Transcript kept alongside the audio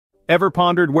Ever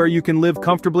pondered where you can live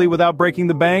comfortably without breaking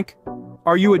the bank?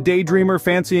 Are you a daydreamer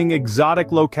fancying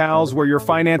exotic locales where your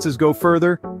finances go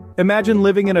further? Imagine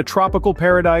living in a tropical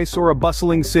paradise or a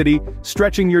bustling city,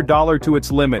 stretching your dollar to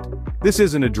its limit. This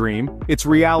isn't a dream, it's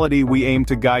reality we aim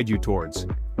to guide you towards.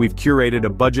 We've curated a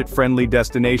budget-friendly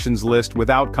destinations list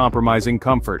without compromising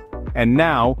comfort. And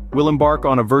now, we'll embark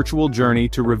on a virtual journey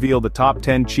to reveal the top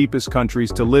 10 cheapest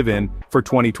countries to live in for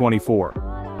 2024.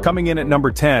 Coming in at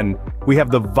number 10, we have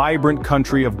the vibrant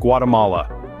country of Guatemala.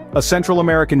 A Central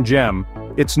American gem,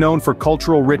 it's known for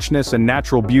cultural richness and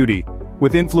natural beauty,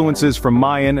 with influences from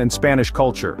Mayan and Spanish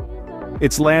culture.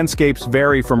 Its landscapes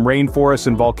vary from rainforests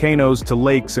and volcanoes to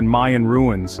lakes and Mayan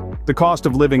ruins. The cost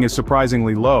of living is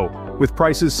surprisingly low, with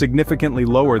prices significantly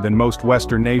lower than most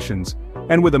Western nations,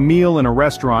 and with a meal in a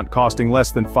restaurant costing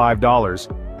less than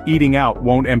 $5, eating out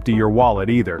won't empty your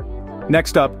wallet either.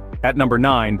 Next up, at number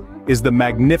 9, is the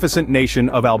magnificent nation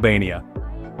of Albania.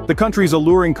 The country's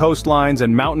alluring coastlines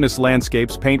and mountainous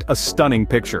landscapes paint a stunning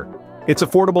picture. Its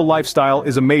affordable lifestyle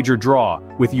is a major draw,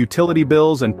 with utility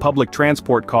bills and public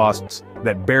transport costs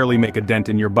that barely make a dent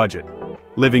in your budget.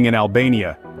 Living in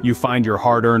Albania, you find your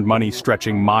hard-earned money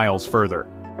stretching miles further.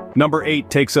 Number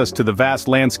 8 takes us to the vast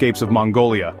landscapes of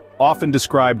Mongolia, often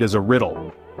described as a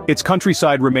riddle. Its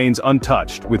countryside remains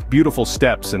untouched, with beautiful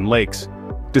steppes and lakes.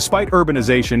 Despite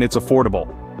urbanization, it's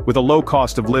affordable, with a low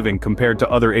cost of living compared to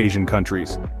other Asian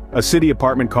countries. A city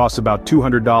apartment costs about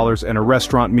 $200 and a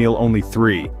restaurant meal only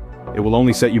 $3. It will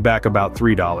only set you back about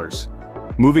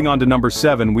 $3. Moving on to number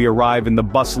 7, we arrive in the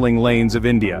bustling lanes of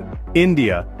India.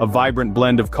 India, a vibrant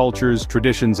blend of cultures,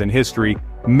 traditions and history,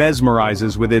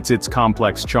 mesmerizes with its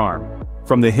complex charm.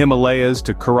 From the Himalayas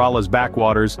to Kerala's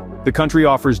backwaters, the country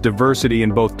offers diversity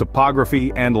in both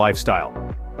topography and lifestyle.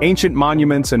 Ancient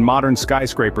monuments and modern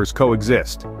skyscrapers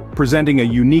coexist, presenting a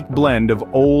unique blend of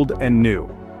old and new.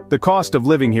 The cost of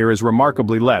living here is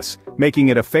remarkably less, making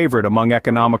it a favorite among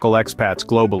economical expats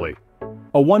globally.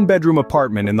 A one-bedroom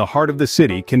apartment in the heart of the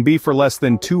city can be for less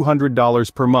than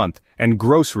 $200 per month, and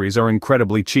groceries are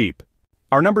incredibly cheap.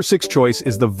 Our number 6 choice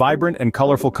is the vibrant and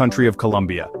colorful country of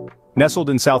Colombia. Nestled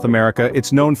in South America,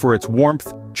 it's known for its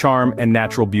warmth, charm, and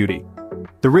natural beauty.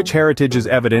 The rich heritage is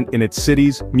evident in its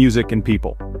cities, music, and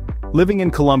people. Living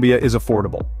in Colombia is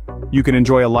affordable. You can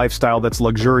enjoy a lifestyle that's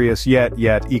luxurious yet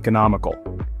economical.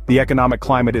 The economic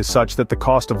climate is such that the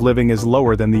cost of living is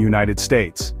lower than the United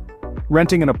States.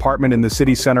 Renting an apartment in the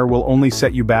city center will only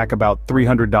set you back about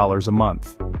 $300 a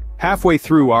month. Halfway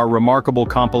through our remarkable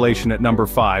compilation at number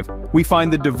 5, we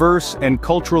find the diverse and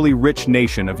culturally rich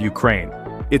nation of Ukraine.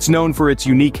 It's known for its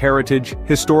unique heritage,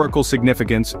 historical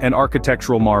significance, and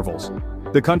architectural marvels.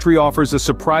 The country offers a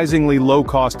surprisingly low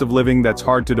cost of living that's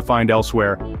hard to find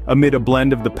elsewhere, amid a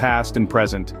blend of the past and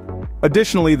present.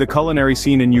 Additionally, the culinary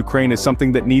scene in Ukraine is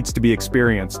something that needs to be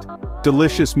experienced.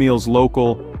 Delicious meals,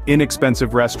 local,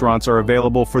 inexpensive restaurants are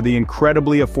available for the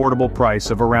incredibly affordable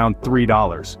price of around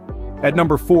 $3. At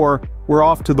number 4, we're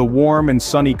off to the warm and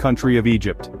sunny country of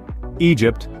Egypt.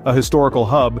 Egypt, a historical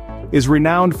hub, is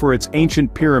renowned for its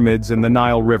ancient pyramids and the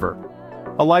Nile River.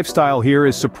 A lifestyle here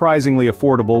is surprisingly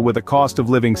affordable, with a cost of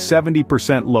living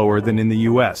 70% lower than in the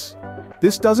US.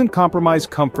 This doesn't compromise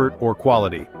comfort or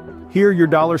quality. Here your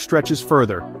dollar stretches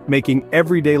further, making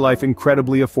everyday life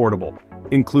incredibly affordable,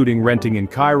 including renting in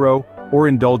Cairo or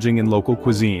indulging in local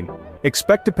cuisine.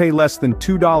 Expect to pay less than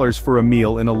 $2 for a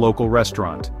meal in a local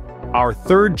restaurant. Our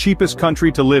third cheapest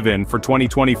country to live in for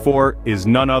 2024 is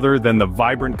none other than the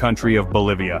vibrant country of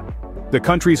Bolivia. The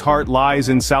country's heart lies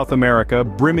in South America,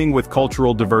 brimming with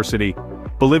cultural diversity.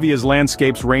 Bolivia's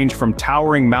landscapes range from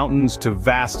towering mountains to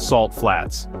vast salt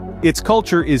flats. Its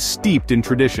culture is steeped in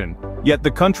tradition, yet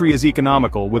the country is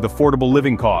economical with affordable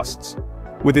living costs.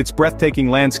 With its breathtaking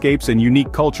landscapes and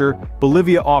unique culture,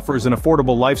 Bolivia offers an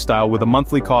affordable lifestyle with a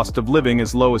monthly cost of living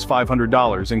as low as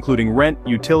 $500, including rent,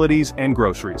 utilities, and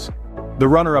groceries. The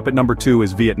runner-up at number 2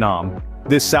 is Vietnam.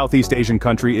 This Southeast Asian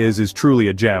country is truly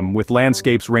a gem, with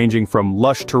landscapes ranging from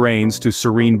lush terrains to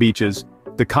serene beaches.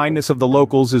 The kindness of the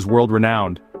locals is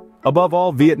world-renowned. Above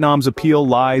all, Vietnam's appeal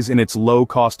lies in its low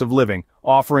cost of living,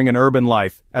 offering an urban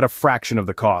life at a fraction of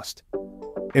the cost.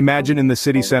 Imagine in the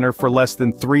city center for less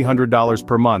than $300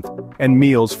 per month, and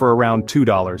meals for around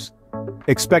 $2.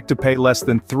 Expect to pay less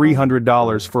than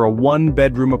 $300 for a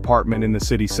one-bedroom apartment in the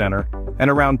city center, and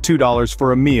around $2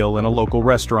 for a meal in a local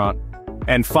restaurant.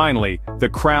 And finally, the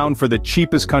crown for the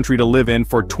cheapest country to live in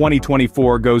for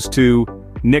 2024 goes to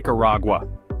Nicaragua.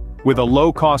 With a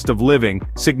low cost of living,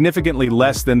 significantly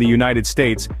less than the United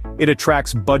States, it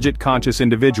attracts budget-conscious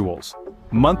individuals.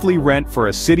 Monthly rent for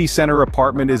a city center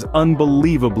apartment is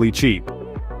unbelievably cheap.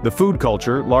 The food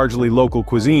culture, largely local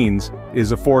cuisines,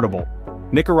 is affordable.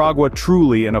 Nicaragua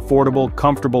truly an affordable,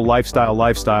 comfortable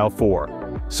lifestyle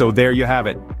for. So there you have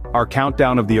it. Our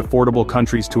countdown of the affordable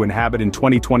countries to inhabit in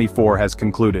 2024 has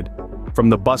concluded. From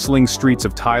the bustling streets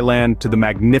of Thailand to the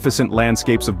magnificent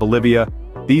landscapes of Bolivia,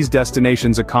 these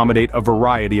destinations accommodate a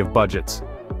variety of budgets.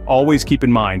 Always keep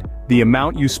in mind, the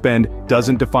amount you spend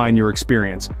doesn't define your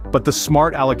experience, but the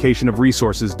smart allocation of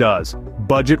resources does.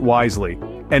 Budget wisely,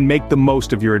 and make the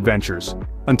most of your adventures.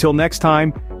 Until next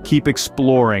time, keep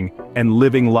exploring and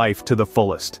living life to the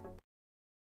fullest.